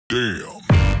Damn.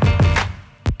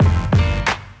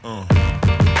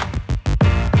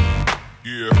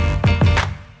 Yeah.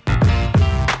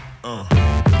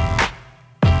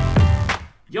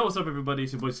 Yo, what's up everybody,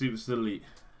 it's your boy slp.elt,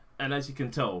 and as you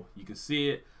can tell, you can see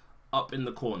it up in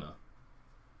the corner.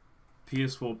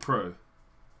 PS4 Pro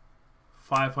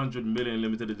 500 million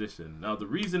limited edition. Now the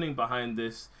reasoning behind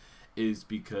this is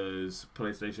because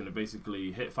PlayStation have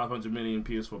basically hit 500 million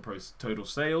PS4 Pro total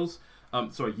sales,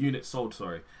 units sold,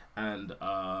 and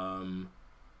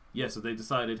yeah, so they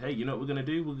decided, hey, you know what we're gonna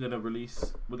do? We're gonna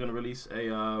release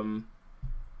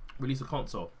a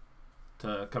console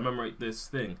to commemorate this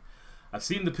thing. I've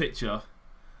seen the picture.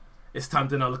 It's time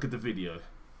to now look at the video.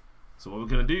 So what we're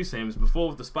gonna do, same as before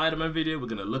with the Spider-Man video, we're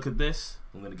gonna look at this.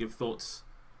 I'm gonna give thoughts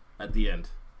at the end.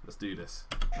 Let's do this.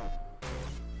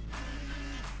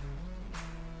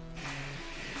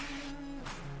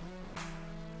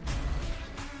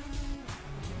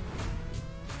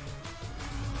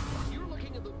 You're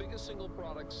looking at the biggest single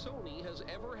product Sony has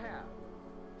ever had.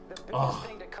 The biggest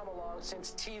thing to come along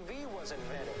since TV was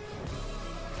invented.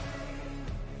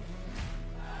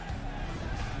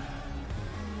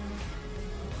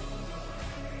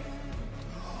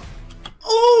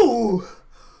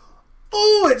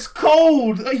 Oh, it's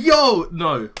cold. Yo,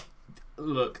 no.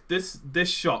 Look, this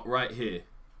shot right here.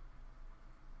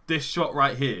 This shot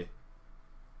right here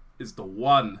is the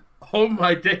one. Oh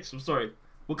my days. I'm sorry.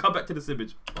 We'll come back to this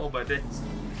image. Oh my days.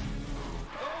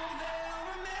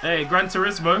 Hey, Gran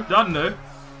Turismo, done though.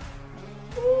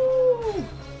 Ooh.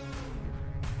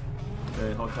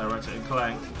 Okay, hold that Ratchet and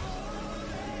Clank.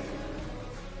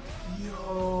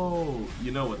 Yo,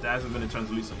 you know what? There hasn't been a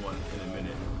translucent one in a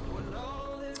minute.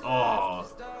 Oh.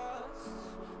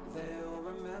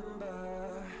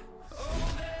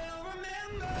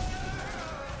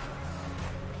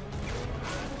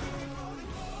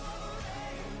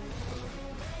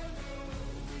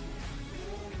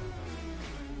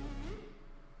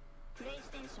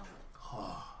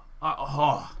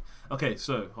 Okay,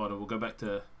 so hold on. We'll go back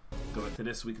to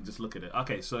this. We can just look at it.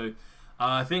 Okay, so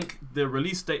I think the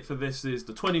release date for this is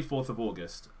the 24th of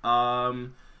August.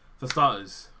 For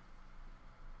starters,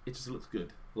 it just looks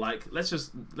good. Like let's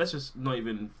just not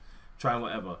even try and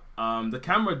whatever. The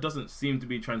camera doesn't seem to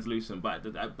be translucent, but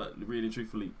really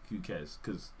truthfully, who cares?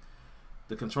 Because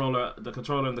the controller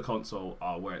and the console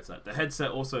are where it's at. The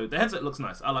headset looks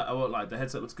nice. I won't lie, the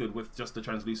headset looks good with just the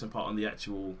translucent part on the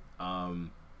actual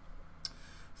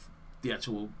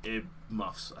ear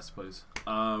muffs, I suppose.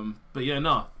 But yeah,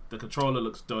 nah, the controller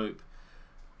looks dope.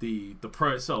 The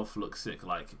Pro itself looks sick.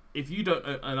 Like if you don't,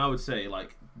 and I would say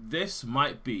like this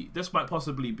might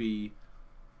possibly be.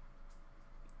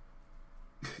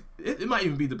 It might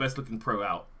even be the best looking Pro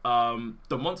out.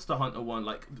 The Monster Hunter one,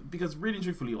 like, because really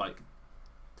truthfully, like,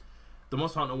 the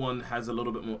Monster Hunter one has a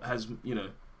little bit more, a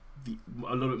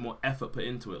little bit more effort put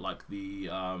into it, like the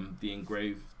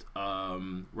engraved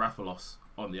Rathalos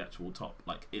on the actual top,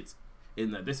 like it's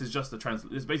in there. This is just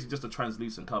it's basically just a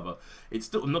translucent cover. It's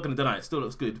still, I'm not going to deny it still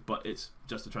looks good, but it's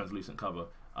just a translucent cover.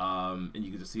 And you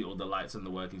can just see all the lights and the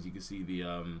workings. You can see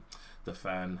the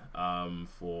fan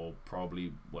for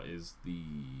probably what is the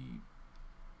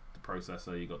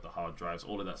processor. You got the hard drives,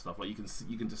 all of that stuff. Like you can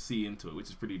just see into it, which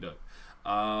is pretty dope.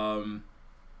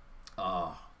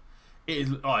 It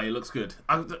looks good.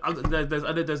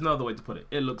 There's no other way to put it.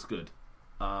 It looks good.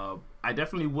 I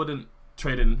definitely wouldn't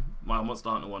trade in my Monster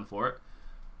Hunter one for it,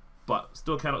 but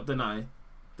still cannot deny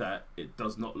that it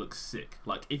does not look sick.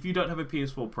 Like if you don't have a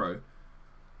PS4 Pro,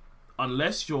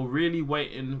 unless you're really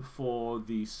waiting for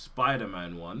the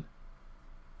Spider-Man one,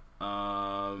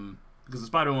 because the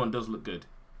Spider-Man one does look good.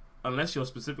 Unless you're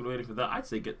specifically waiting for that, I'd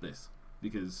say get this,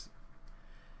 because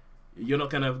you're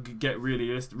not gonna get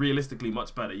realistically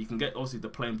much better. You can get obviously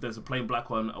there's a plain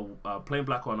black one, a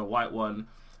white one.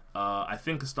 I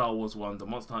think a Star Wars one, the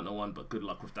Monster Hunter one, but good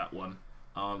luck with that one.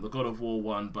 The God of War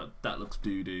one, but that looks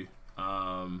doo-doo.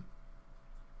 I'd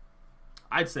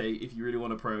say if you really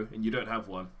want a Pro and you don't have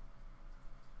one,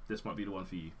 this might be the one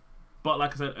for you. But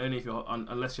like I said, only if you're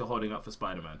unless you're holding up for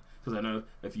Spider-Man, because I know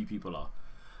a few people are.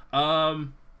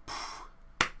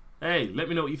 Hey, let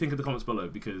me know what you think in the comments below,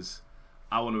 because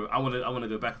I want to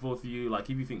go back and forth with you. Like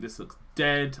if you think this looks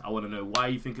dead, I want to know why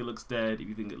you think it looks dead. If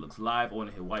you think it looks live, I want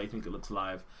to hear why you think it looks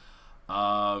live.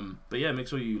 But yeah, make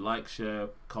sure you like, share,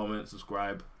 comment,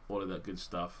 subscribe, all of that good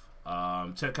stuff.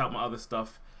 Check out my other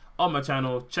stuff on my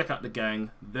channel. Check out the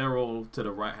gang. They're all to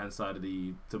the right hand side of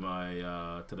the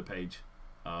page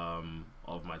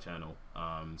of my channel.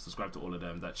 Subscribe to all of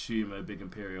them. That's Schumer, Big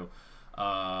Imperial,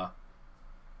 Pal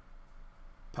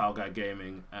Guy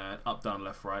Gaming, and Up Down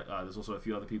Left Right. There's also a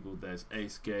few other people. There's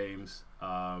Ace Games,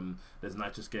 There's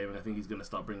Nitrous Gaming. I think he's gonna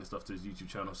start bringing stuff to his YouTube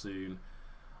channel soon.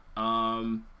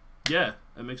 Yeah,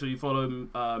 and make sure you follow me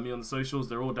on the socials.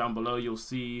 They're all down below. You'll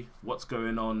see what's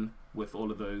going on with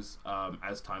all of those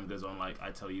as time goes on. Like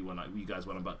I tell you when you guys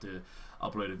when I'm about to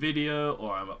upload a video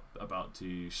or I'm about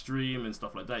to stream and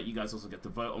stuff like that. You guys also get to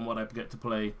vote on what I get to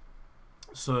play.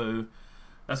 So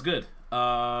that's good.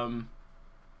 Yeah,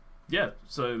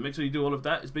 so make sure you do all of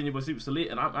that. It's been your boy Super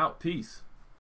Elite, and I'm out. Peace.